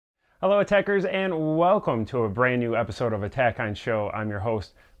Hello, attackers, and welcome to a brand new episode of Attack on Show. I'm your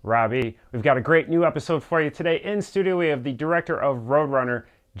host, Robbie. We've got a great new episode for you today. In studio, we have the director of Roadrunner,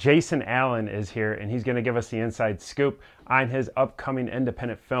 Jason Allen, is here, and he's going to give us the inside scoop on his upcoming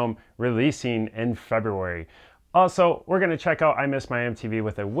independent film releasing in February. Also, we're going to check out I Miss My MTV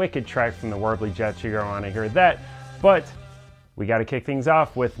with a wicked track from the Warbly Jets. You're going to want to hear that, but we got to kick things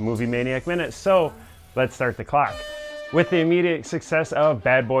off with Movie Maniac Minute, so let's start the clock. With the immediate success of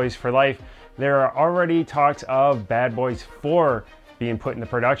Bad Boys for Life, there are already talks of Bad Boys 4 being put into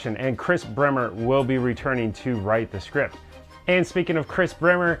production, and Chris Brimmer will be returning to write the script. And speaking of Chris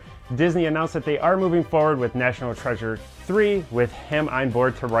Brimmer, Disney announced that they are moving forward with National Treasure 3 with him on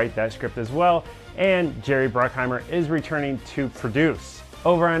board to write that script as well, and Jerry Bruckheimer is returning to produce.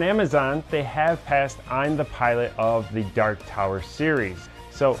 Over on Amazon, they have passed on the pilot of the Dark Tower series.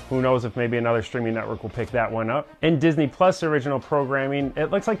 So who knows if maybe another streaming network will pick that one up. In Disney Plus original programming, it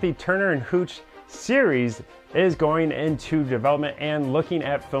looks like the Turner and Hooch series is going into development and looking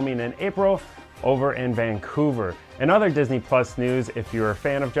at filming in April over in Vancouver. In other Disney Plus news, if you're a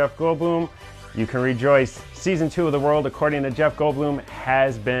fan of Jeff Goldblum, you can rejoice. Season 2 of The World, according to Jeff Goldblum,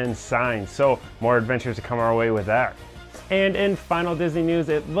 has been signed. So more adventures to come our way with that. And in final Disney news,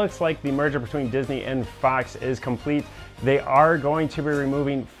 it looks like the merger between Disney and Fox is complete. They are going to be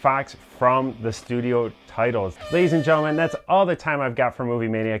removing Fox from the studio titles. Ladies and gentlemen, that's all the time I've got for Movie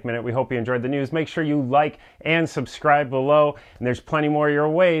Maniac Minute. We hope you enjoyed the news. Make sure you like and subscribe below. And there's plenty more your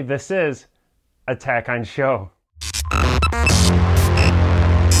way. This is Attack on Show.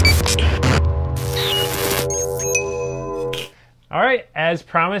 All right, as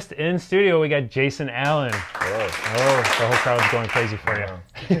promised, in studio, we got Jason Allen. Hello. Oh, the whole crowd's going crazy for you.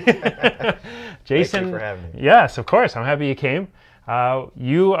 Jason, thank you for having me. Yes, of course. I'm happy you came.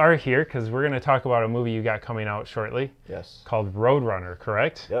 You are here because we're going to talk about a movie you got coming out shortly. Yes. Called Roadrunner,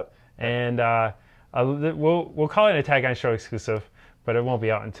 correct? Yep. And we'll call it an Attack on Show exclusive, but it won't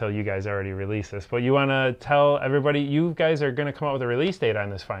be out until you guys already release this. But you want to tell everybody, you guys are going to come out with a release date on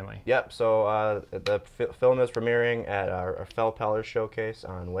this finally. Yep. So the film is premiering at our Fell Peller Showcase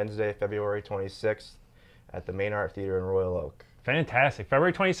on Wednesday, February 26th at the Main Art Theater in Royal Oak. Fantastic.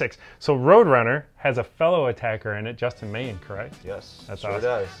 February 26th. So Roadrunner has a fellow attacker in it, Justin Maine, correct? Yes. That's sure awesome.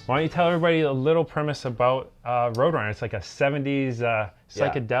 does. Why don't you tell everybody a little premise about Roadrunner? It's like a 70s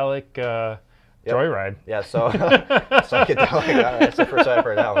psychedelic joyride. Yeah, so psychedelic. All right, that's the first time I've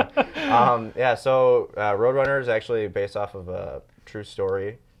heard that one. Yeah, so Roadrunner is actually based off of a true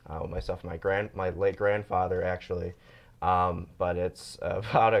story. Myself and my late grandfather, actually. But it's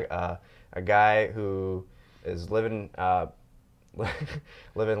about a guy who is living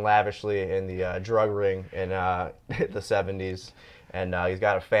lavishly in the drug ring in the 70s, and he's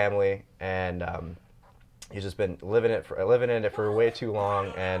got a family, and he's just been living in it for way too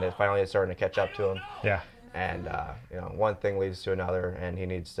long, and it finally is starting to catch up to him. Yeah. And one thing leads to another, and he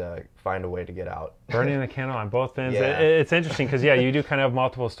needs to find a way to get out. Burning the candle on both ends. Yeah. It's interesting because, yeah, you do kind of have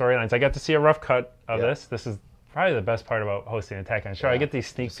multiple storylines. I got to see a rough cut of this. This is probably the best part about hosting Attack on Show. I get these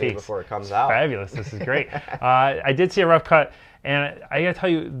sneak peeks. See it before it comes out. Fabulous. This is great. I did see a rough cut, and I got to tell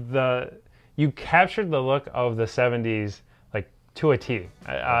you, you captured the look of the 70s like to a T.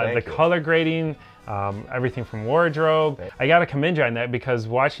 The color grading, everything from wardrobe. I got to commend you on that because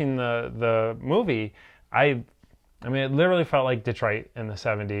watching the movie, I mean, it literally felt like Detroit in the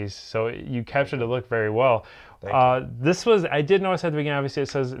 70s. So you captured the look very well. This was, I did notice at the beginning, obviously it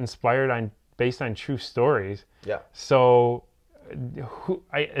says based on true stories. Yeah. So,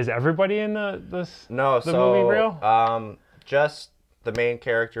 is everybody in the movie real? Just the main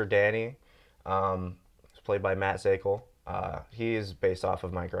character, Danny, is played by Matt Zakel. He's based off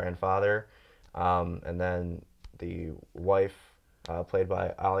of my grandfather, and then the wife, played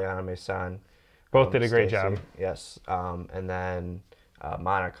by Aliana Mason. Both did a great job. Yes, and then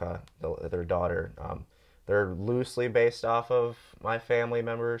Monica, their daughter. They're loosely based off of my family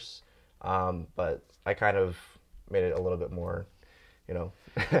members. But I kind of made it a little bit more, you want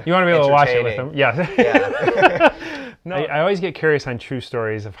to be able to watch it with them. Yeah. Yeah. No, I always get curious on true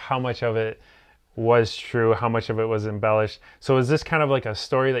stories of how much of it was true, how much of it was embellished. So is this kind of like a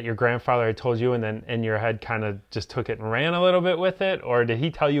story that your grandfather had told you and then in your head kind of just took it and ran a little bit with it? Or did he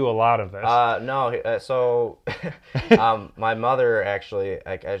tell you a lot of this? No. So my mother actually,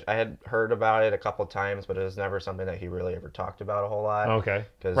 I had heard about it a couple times, but it was never something that he really ever talked about a whole lot. Okay.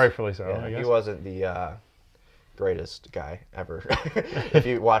 Rightfully so, yeah, I guess. He wasn't the greatest guy ever. If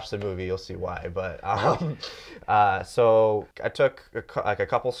you watch the movie, you'll see why. But so I took a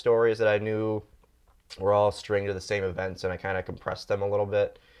couple stories that I knew were all stringed to the same events, and I kind of compressed them a little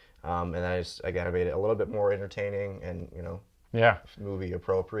bit, and then I made it a little bit more entertaining and movie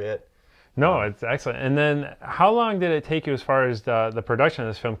appropriate. No, it's excellent. And then how long did it take you as far as the production of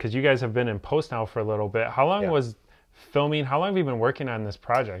this film? Because you guys have been in post now for a little bit. How long was filming? How long have you been working on this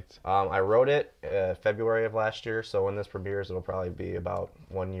project? I wrote it February of last year, so when this premieres, it'll probably be about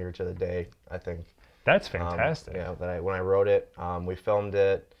 1 year to the day, I think. That's fantastic. When I wrote it, we filmed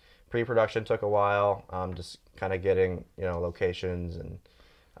it. Pre-production took a while, just kind of getting locations and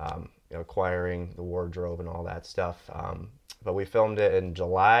acquiring the wardrobe and all that stuff. But we filmed it in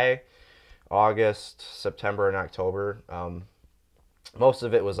July, August, September, and October. Most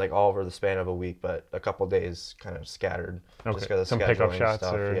of it was like all over the span of a week, but a couple days kind of scattered. Okay. Just because of some pickup shots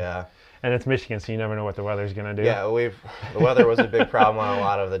stuff. And it's Michigan, so you never know what the weather's gonna do. Yeah, the weather was a big problem on a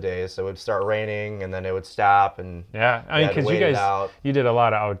lot of the days. So it would start raining, and then it would stop, and I mean, because you did a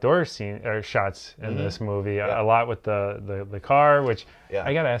lot of outdoor shots in this movie. A lot with the car, which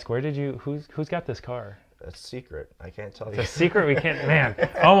I gotta ask, who's got this car? It's a secret. I can't tell you. It's a secret. We can't. Man,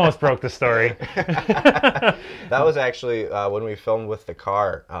 almost broke the story. That was actually when we filmed with the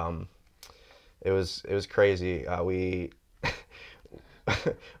car. It was crazy. We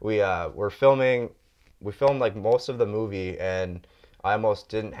were filming. We filmed like most of the movie, and I almost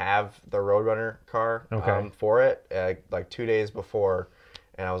didn't have the Roadrunner car for it. Like 2 days before,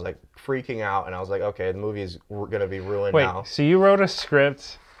 and I was like freaking out. And I was like, okay, the movie's gonna be ruined now. Wait, so you wrote a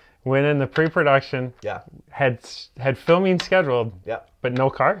script? Went in the pre-production. Had filming scheduled. But no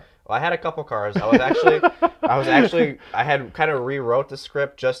car. Well, I had a couple cars. I had kind of rewrote the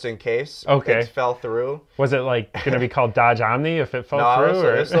script just in case it fell through. Was it like going to be called Dodge Omni if it fell through?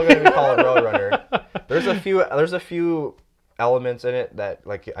 No, it's still going to be called Roadrunner. There's a few elements in it that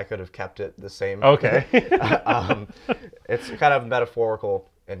like I could have kept it the same. Okay. It's kind of metaphorical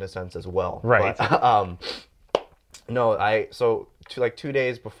in a sense as well. Right. But, so 2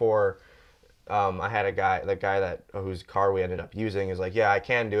 days before, I had the guy whose car we ended up using is like, yeah, I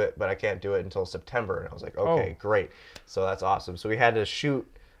can do it, but I can't do it until September. And I was like, okay, great. So that's awesome. So we had to shoot.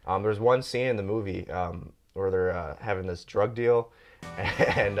 There's one scene in the movie where they're having this drug deal,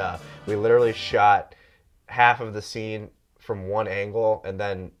 and we literally shot half of the scene from one angle, and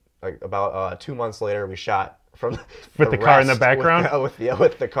then like about 2 months later, we shot from with the car in the background. With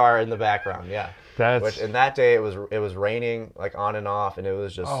the car in the background, yeah. And that day it was raining like on and off, and it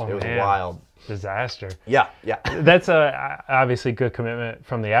was just it was wild. Disaster. Yeah. That's obviously good commitment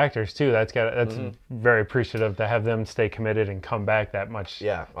from the actors too. That's very appreciative to have them stay committed and come back that much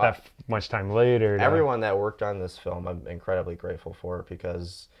much time later. Everyone that worked on this film, I'm incredibly grateful for,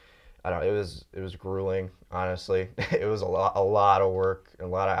 because I don't know, it was grueling, honestly. It was a lot of work, a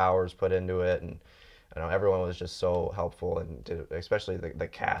lot of hours put into it, and I know everyone was just so helpful, and especially the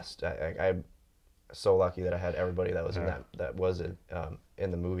cast. I'm so lucky that I had everybody that was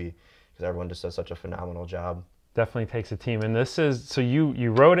in the movie, because everyone just does such a phenomenal job. Definitely takes a team. And this is, so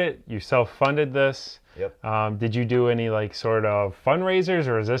you wrote it, you self-funded this. Yep. Did you do any like sort of fundraisers,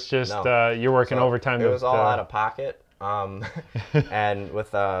 or is this just you're working overtime? It was all out of pocket. And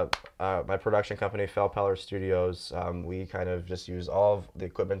with my production company, Fellpeller Studios, we kind of just used all of the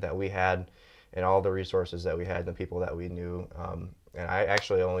equipment that we had and all the resources that we had and the people that we knew. And I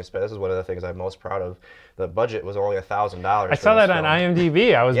actually only spent, this is one of the things I'm most proud of, the budget was only $1,000. I saw that on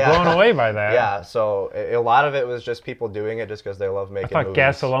IMDb. I was blown away by that. Yeah, so a lot of it was just people doing it just because they love making movies.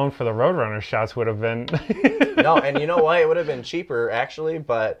 Gas alone for the Roadrunner shots would have been... No, and you know what? It would have been cheaper, actually,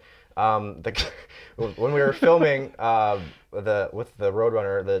 but when we were filming with the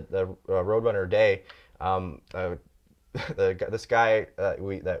Roadrunner, the Roadrunner day, this guy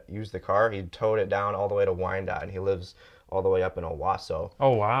that used the car, he towed it down all the way to Wyandotte, and he lives all the way up in Owasso.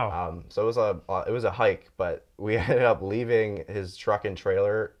 Oh wow! So it was a hike, but we ended up leaving his truck and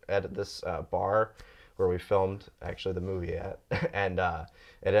trailer at this bar where we filmed actually the movie at, and it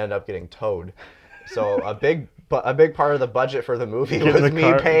ended up getting towed. So a big part of the budget for the movie was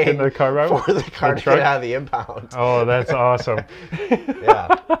me paying for the car to get out of the impound. Oh, that's awesome.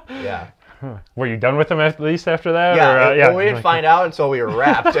 Yeah. Were you done with them at least after that? Yeah, well, we didn't find out until we were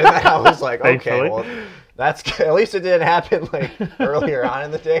wrapped, and then I was like, okay, well, that's at least it didn't happen like earlier on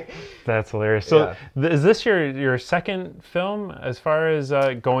in the day. That's hilarious. So, is this your second film as far as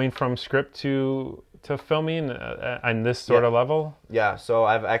going from script to filming on this sort of level? Yeah. So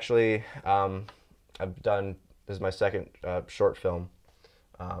I've actually this is my second short film.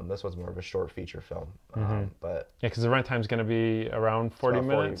 This was more of a short feature film, but because the runtime is going to be around 40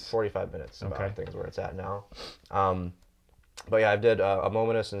 minutes, 45 minutes. About, I think is where it's at now. But yeah, I did A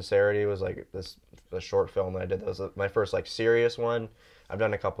Moment of Sincerity was like a short film that I did. That was my first like serious one. I've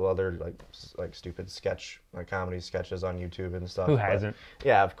done a couple other like stupid comedy sketches on YouTube and stuff. Who hasn't?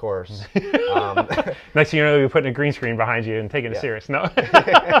 Yeah, of course. Next thing you know, you're putting a green screen behind you and taking it serious. No.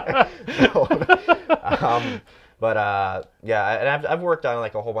 No. Yeah, and I've worked on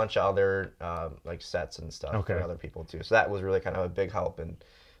like a whole bunch of other like sets and stuff for other people too. So that was really kind of a big help in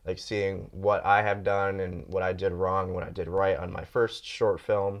like seeing what I have done and what I did wrong and what I did right on my first short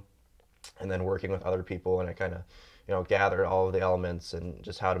film, and then working with other people, and I kind of gathered all of the elements and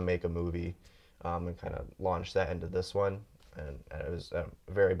just how to make a movie, and kind of launched that into this one. And it was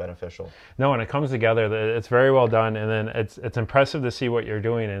very beneficial. No, when it comes together, it's very well done, and then it's impressive to see what you're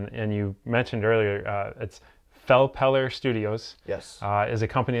doing. And you mentioned earlier, it's Fellpeller Studios. Yes. Is a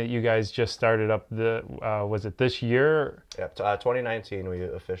company that you guys just started up. Was it this year? Yeah, 2019 we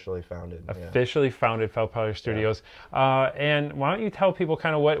officially founded. Founded Fellpeller Studios. Yeah. And why don't you tell people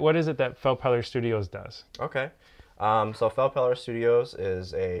kind of what is it that Fellpeller Studios does? Okay. So Fellpeller Studios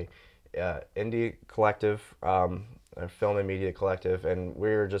is a indie collective. A film and media collective, and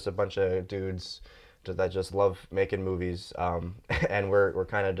we're just a bunch of dudes that just love making movies, and we're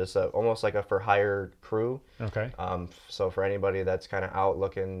kind of just almost like a for hire crew. Okay. So for anybody that's kind of out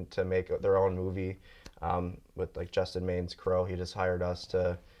looking to make their own movie, with like Justin Main's Crow, he just hired us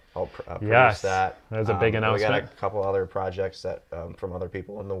to help produce that. That's a big announcement. We got a couple other projects that from other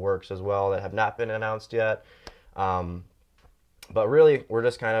people in the works as well that have not been announced yet, but really we're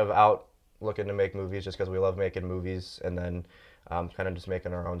just kind of out looking to make movies just because we love making movies, and then kind of just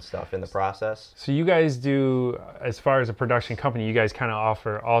making our own stuff in the process. So you guys do, as far as a production company, you guys kind of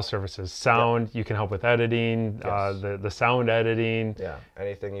offer all services. Sound, you can help with editing, the sound editing. Yeah,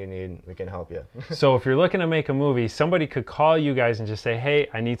 anything you need, we can help you. So if you're looking to make a movie, somebody could call you guys and just say, hey,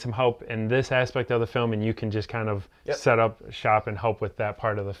 I need some help in this aspect of the film, and you can just kind of set up shop and help with that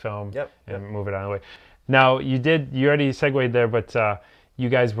part of the film and move it on the way. Now, you already segued there, but you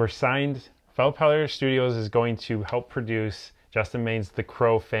guys were signed. Fellpeller Studios is going to help produce Justin Main's The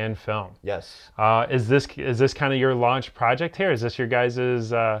Crow fan film. Yes. Is this kind of your launch project here? Is this your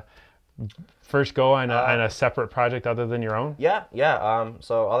guys' first go on a separate project other than your own? Yeah.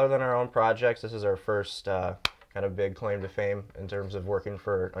 So other than our own projects, this is our first kind of big claim to fame in terms of working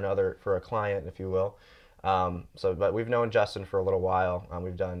for a client, if you will. But we've known Justin for a little while.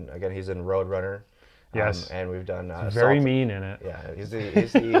 We've done, again, he's in Roadrunner. Yes. And we've done very mean in it. Yeah, he's the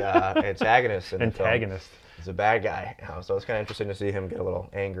antagonist in the film. He's a bad guy, so it's kind of interesting to see him get a little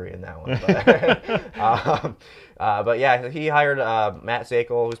angry in that one. But yeah, he hired Matt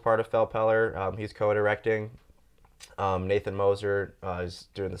Zakel, who's part of Fellpeller. He's co-directing. Nathan Moser is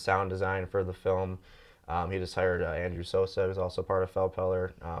doing the sound design for the film. He just hired Andrew Sosa, who's also part of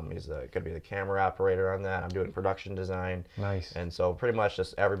Fellpeller. He's going to be the camera operator on that. I'm doing production design. Nice. And so pretty much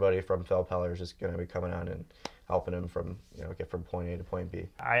just everybody from Fellpeller is just going to be coming on and helping him from get from point A to point B.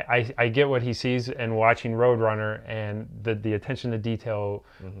 I get what he sees, and watching Roadrunner, and the attention to detail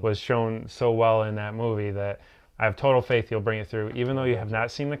was shown so well in that movie that I have total faith you'll bring it through, even though you have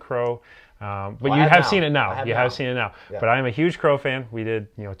not seen The Crow. But you have seen it now. You have seen it now. Yeah. But I'm a huge Crow fan. We did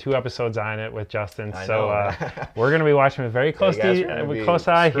 2 episodes on it with Justin, so we're going to be watching it very close close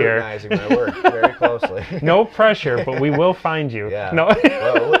eye here. Scrutinizing my work very closely. No pressure, but we will find you. Yeah. No.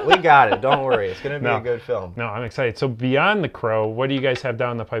 Well, we got it. Don't worry. It's going to be a good film. No, I'm excited. So beyond The Crow, what do you guys have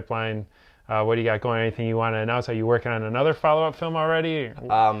down the pipeline? What do you got going? Anything you want to announce? Are you working on another follow-up film already?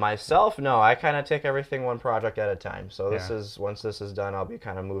 Myself, no. I kind of take everything one project at a time. So once this is done, I'll be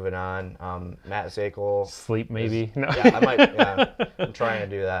kind of moving on. Matt Zakel. Sleep maybe? No. Yeah, I might. Yeah, I'm trying to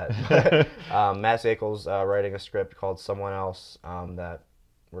do that. But, Matt Zakel's writing a script called Someone Else that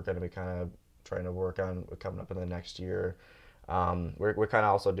we're going to be kind of trying to work on coming up in the next year. We're kind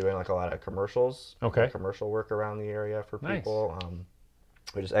of also doing like a lot of commercials. Okay. Commercial work around the area for nice. People.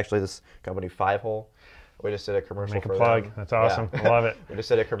 We just this company 5-Hole. We just did a commercial Make a for plug. them. That's awesome. I love it. We just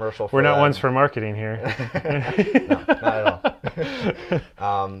did a commercial for We're not them. ones for marketing here. No, not at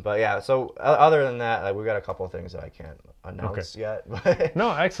all. But yeah, so other than that, we've got a couple of things that I can't announce yet.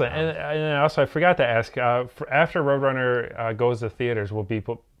 No, excellent. And also, I forgot to ask, after Roadrunner goes to theaters, will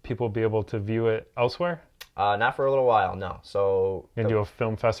people be able to view it elsewhere? Not for a little while, no. So you can do a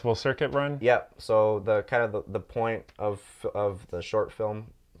film festival circuit run? Yep. So the point of the short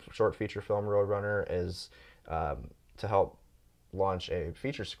feature film Roadrunner is to help launch a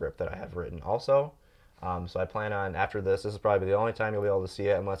feature script that I have written also. So I plan on, after this is probably the only time you'll be able to see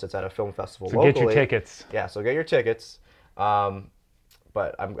it unless it's at a film festival locally. Get your tickets. Yeah, so get your tickets.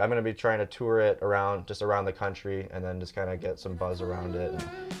 but I'm going to be trying to tour it around the country, and then just kind of get some buzz around it and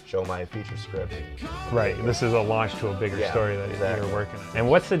show my feature script. Right. This is a launch to a bigger story that exactly. you're working on. And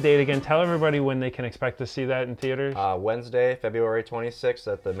what's the date again? Tell everybody when they can expect to see that in theaters. Wednesday, February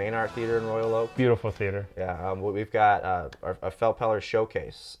 26th at the Main Art Theater in Royal Oak. Beautiful theater. Yeah. We've got a Fellpeller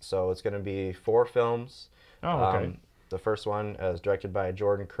showcase, so it's going to be 4 films. Oh, okay. The first one is directed by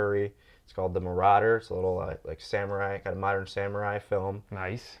Jordan Curry. It's called The Marauder. It's a little like samurai, kind of modern samurai film.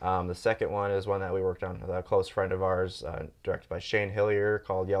 Nice. The second one is one that we worked on with a close friend of ours, directed by Shane Hillier,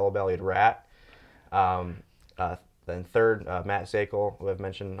 called Yellow-Bellied Rat. Then third, Matt Zakel, who I've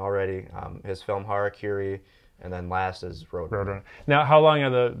mentioned already, his film Harakiri. And then last is Roadrunner. Now, how long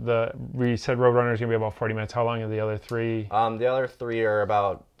are we said Roadrunner is going to be about 40 minutes. How long are the other 3? The other 3 are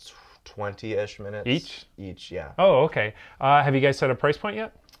about 20-ish minutes. Each, yeah. Oh, okay. Have you guys set a price point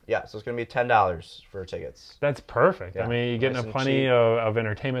yet? Yeah, so it's going to be $10 for tickets. That's perfect. Yeah, I mean, you're getting nice plenty of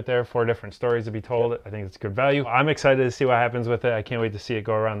entertainment there, 4 different stories to be told. Yep. I think it's good value. I'm excited to see what happens with it. I can't wait to see it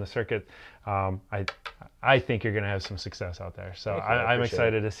go around the circuit. I think you're going to have some success out there. So I'm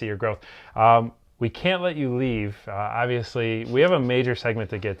excited to see your growth. We can't let you leave. Obviously, we have a major segment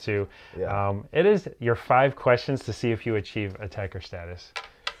to get to. Yeah. It is your 5 questions to see if you achieve attacker status.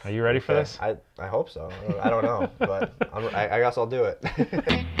 Are you ready for this? I hope so. I don't know, but I guess I'll do it.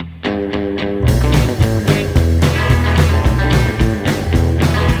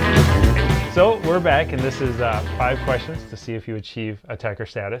 So we're back, and this is 5 questions to see if you achieve attacker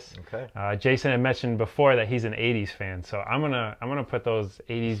status. Okay. Jason had mentioned before that he's an '80s fan, so I'm gonna put those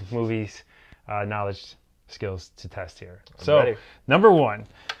 '80s movies knowledge skills to test here. I'm ready. Number 1,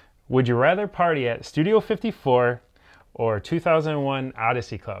 would you rather party at Studio 54 or 2001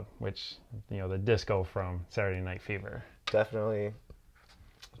 Odyssey Club, which, you know, the disco from Saturday Night Fever? Definitely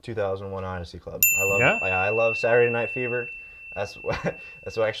 2001 Odyssey Club. I love Saturday Night Fever. That's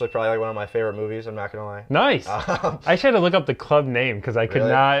actually probably like one of my favorite movies. I'm not gonna lie. Nice. I actually had to look up the club name because I could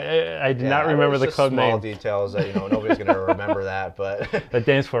not. I did not remember the club name. Small details that nobody's gonna remember that, but the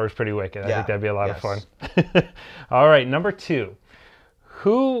dance floor was pretty wicked. I think that'd be a lot of fun. Yes. All right, number 2.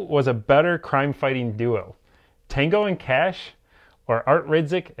 Who was a better crime-fighting duo, Tango and Cash, or Art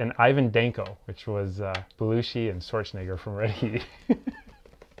Rydzik and Ivan Danko, which was Belushi and Schwarzenegger from Red Heat?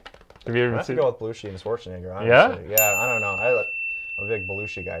 Have you ever I have to go with Belushi and Schwarzenegger, honestly. Yeah? Yeah, I don't know. I'm a big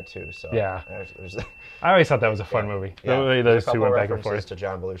Belushi guy, too. So yeah. I always thought that was a fun movie. Yeah. Those 2 went back and forth. To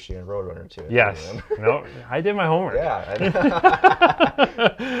John Belushi and Roadrunner, too. Yes. No, I did my homework. Yeah.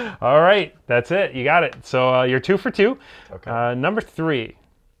 All right. That's it. You got it. So you're 2 for 2. Okay. Number 3.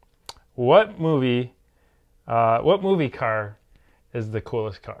 What movie car is the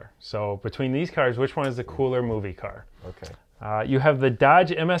coolest car? So between these cars, which one is the cooler movie car? Okay. You have the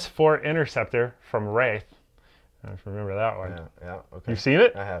Dodge MS4 Interceptor from Wraith. I don't remember that one. Yeah, okay. You've seen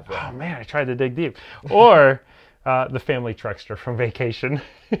it? I have, yeah. Oh, man, I tried to dig deep. Or the Family Truckster from Vacation.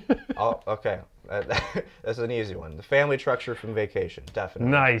 Oh, okay. That's an easy one. The Family Truckster from Vacation, definitely.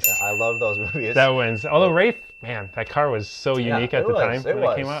 Nice. Yeah, I love those movies. That wins. Although Wraith, man, that car was so unique at the time when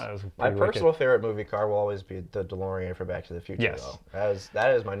it came out. It was my personal favorite movie car will always be the DeLorean for Back to the Future, yes. though.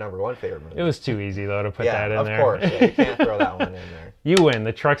 That is my number 1 favorite movie. It was too easy, though, to put that in there. Yeah, of course. Yeah, you can't throw that one in there. You win.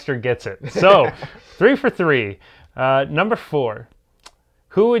 The Truckster gets it. So, 3 for 3. Number 4.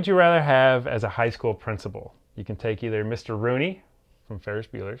 Who would you rather have as a high school principal? You can take either Mr. Rooney from Ferris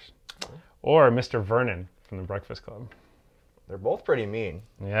Bueller's or Mr. Vernon from The Breakfast Club. They're both pretty mean.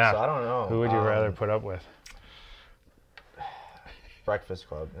 Yeah. So I don't know. Who would you rather put up with? Breakfast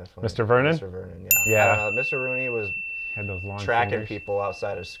Club. Definitely. Mr. Vernon? Mr. Vernon, yeah. Yeah. Mr. Rooney was had those long tracking fingers. people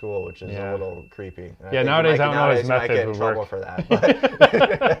outside of school, which is a little creepy. Yeah, nowadays I don't know his method would work. For that,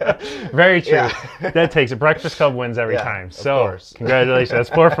 but very true. Yeah. That takes it. Breakfast Club wins every time. So course. Congratulations. That's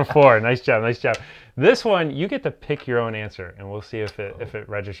 4 for 4. Nice job. Nice job. This one, you get to pick your own answer, and we'll see if it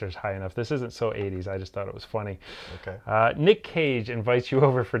registers high enough. This isn't so 80s. I just thought it was funny. Okay. Nick Cage invites you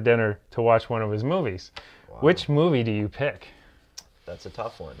over for dinner to watch one of his movies. Wow. Which movie do you pick? That's a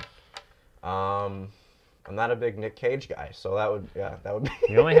tough one. I'm not a big Nick Cage guy, so that would be.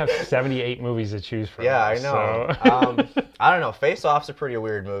 You only have 78 movies to choose from. Yeah, I know. So. I don't know. Face Off's a pretty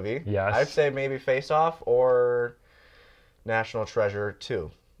weird movie. Yes. I'd say maybe Face Off or National Treasure 2.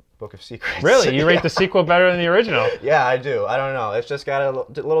 Book of Secrets. Really? You rate the sequel better than the original? Yeah, I do. I don't know. It's just got a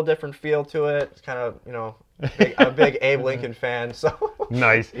little different feel to it. It's kind of, I'm a big Abe Lincoln fan, so.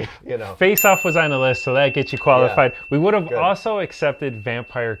 Nice. Face Off was on the list, so that gets you qualified. Yeah. We would have also accepted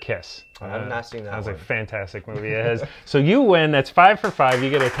Vampire Kiss. I've not seen that one. That was a fantastic movie. It has. So you win. That's 5 for 5.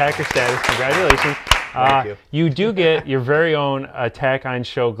 You get attacker status. Congratulations. Thank you. You do get your very own Attack on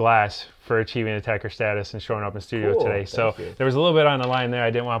Show glass for achieving attacker status and showing up in studio Cool, today. So thank you. there was a little bit on the line there. I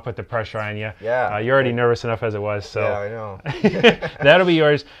didn't want to put the pressure on you. Yeah. You're already nervous enough as it was. So Yeah, I know. that'll be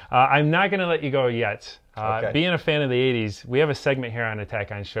yours. I'm not going to let you go yet. Okay. Being a fan of the 80s, we have a segment here on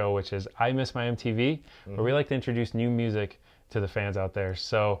Attack on Show, which is I Miss My MTV, where we like to introduce new music to the fans out there.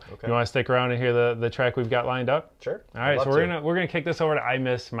 So you want to stick around and hear the track we've got lined up? Sure. All right, so we're gonna kick this over to I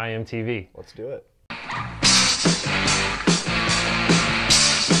Miss My MTV. Let's do it.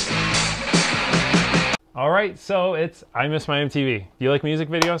 All right, so it's I Miss My MTV. Do you like music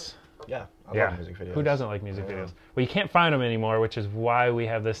videos? Yeah, I love music videos. Who doesn't like music videos? Well, you can't find them anymore, which is why we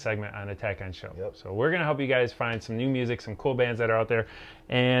have this segment on Attack on Show. Yep. So we're going to help you guys find some new music, some cool bands that are out there.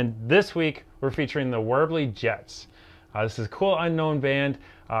 And this week, we're featuring the Warbly Jets. This is a cool unknown band.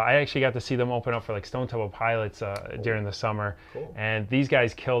 I actually got to see them open up for like Stone Temple Pilots during the summer. Cool. And these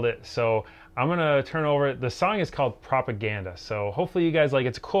guys killed it. So I'm going to turn over. The song is called Propaganda. So hopefully you guys like it.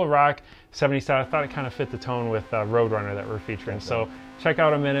 It's a cool rock, 70s style. I thought it kind of fit the tone with Roadrunner that we're featuring. So check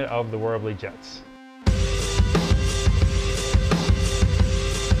out a minute of the Warbly Jets.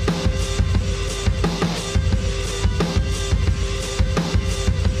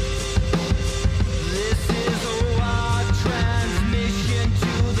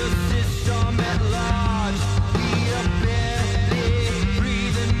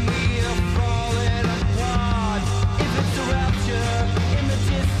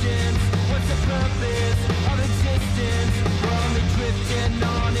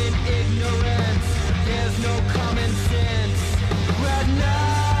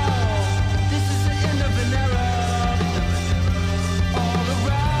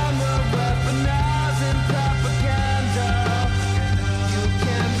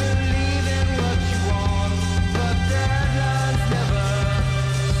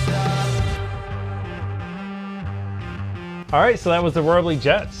 All right, so that was the Warbly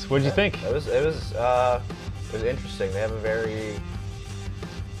Jets. What did you think? It was interesting. They have a very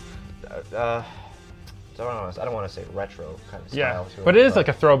I don't want to say retro kind of style to it. But it is like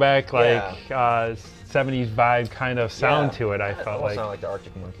a throwback, like 70s vibe kind of sound to it. I felt almost like. sound like the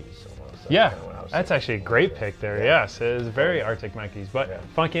Arctic Monkeys almost. Yeah, that's actually a great pick there. Yes, it is very Arctic Monkeys, but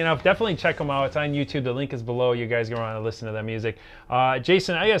funky enough. Definitely check them out. It's on YouTube. The link is below. You guys are going to want to listen to that music.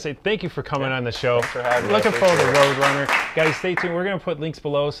 Jason, I gotta say thank you for coming on the show. Thanks for having me. Looking forward to Roadrunner. Guys, stay tuned. We're going to put links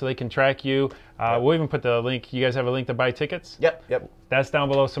below so they can track you. We'll even put the link. You guys have a link to buy tickets? Yep. That's down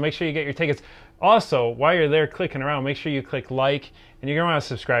below, so make sure you get your tickets. Also, while you're there clicking around, make sure you click like, and you're going to want to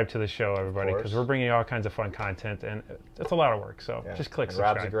subscribe to the show, everybody, because we're bringing you all kinds of fun content, and it's a lot of work, so just click and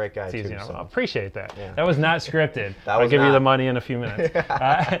subscribe. Rob's a great guy, it's easy too. enough. So. I appreciate that. That was not scripted. I'll give you the money in a few minutes.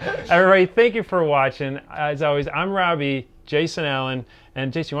 Everybody, thank you for watching. As always, I'm Robbie, Jason Allen,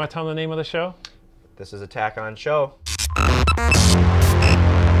 and Jason, you want to tell them the name of the show? This is Attack on Show.